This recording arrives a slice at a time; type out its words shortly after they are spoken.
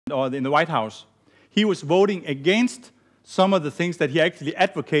or in the White House, he was voting against some of the things that he actually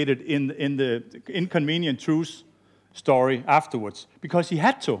advocated in the Inconvenient Truth story afterwards, because he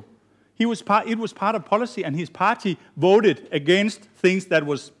had to. It was part of policy, and his party voted against things that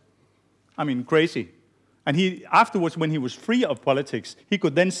was, crazy. And he, afterwards, when he was free of politics, he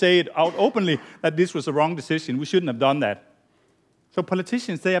could then say it out openly that this was a wrong decision. We shouldn't have done that. So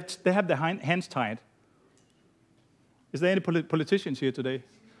politicians, they have their hands tied. Is there any politicians here today?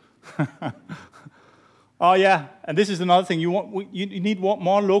 Oh yeah, and this is another thing. You need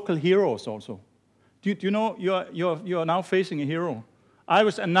more local heroes also. Do you know you're now facing a hero? I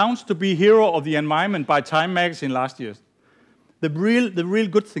was announced to be hero of the environment by Time magazine last year. The real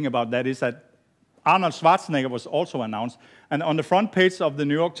good thing about that is that Arnold Schwarzenegger was also announced, and on the front page of the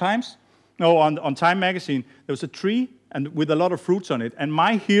New York Times, on Time magazine, there was a tree and with a lot of fruits on it, and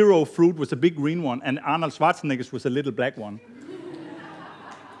my hero fruit was a big green one, and Arnold Schwarzenegger's was a little black one.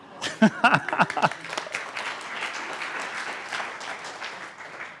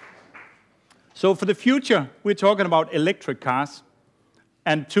 So for the future, we're talking about electric cars.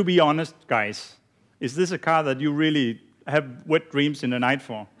 And to be honest, guys, is this a car that you really have wet dreams in the night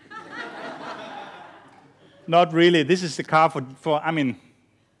for? Not really. This is a car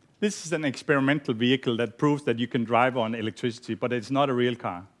this is an experimental vehicle that proves that you can drive on electricity, but it's not a real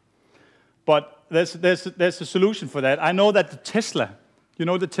car. But there's a solution for that. I know that the Tesla,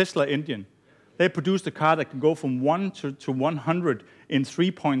 the Tesla engine, they produced a car that can go from 1 to 100 in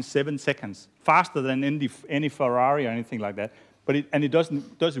 3.7 seconds, faster than any Ferrari or anything like that. But it does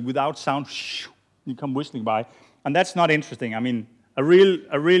it without sound. You come whistling by, and that's not interesting. A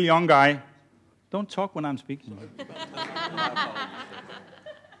real young guy. Don't talk when I'm speaking.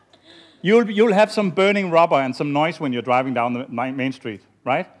 You'll have some burning rubber and some noise when you're driving down the main street,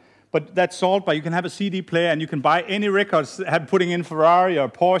 right? But that's solved by you can have a CD player and you can buy any records putting in Ferrari or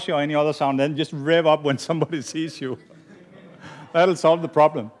Porsche or any other sound, then just rev up when somebody sees you. That'll solve the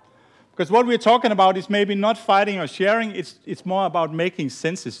problem. Because what we're talking about is maybe not fighting or sharing, it's more about making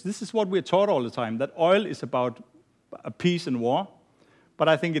senses. This is what we're taught all the time, that oil is about peace and war, but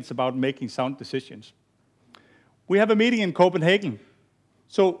I think it's about making sound decisions. We have a meeting in Copenhagen,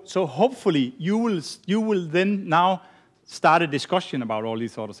 so hopefully you will then now start a discussion about all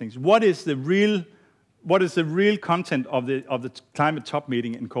these sort of things. What is the real content of the climate top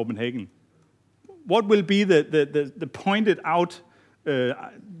meeting in Copenhagen? What will be the pointed out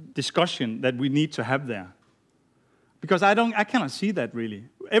discussion that we need to have there? Because I cannot see that really.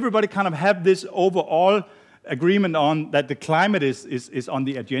 Everybody kind of have this overall agreement on that the climate is on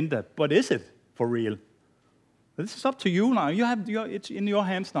the agenda, but is it for real? This is up to you now. It's in your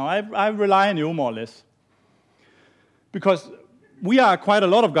hands now. I rely on you more or less. Because we are quite a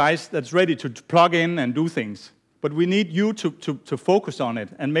lot of guys that's ready to plug in and do things, but we need you to focus on it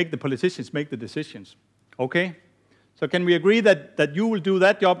and make the politicians make the decisions. Okay? So can we agree that you will do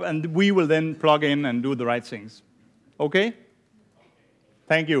that job and we will then plug in and do the right things? Okay?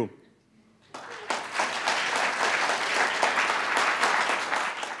 Thank you.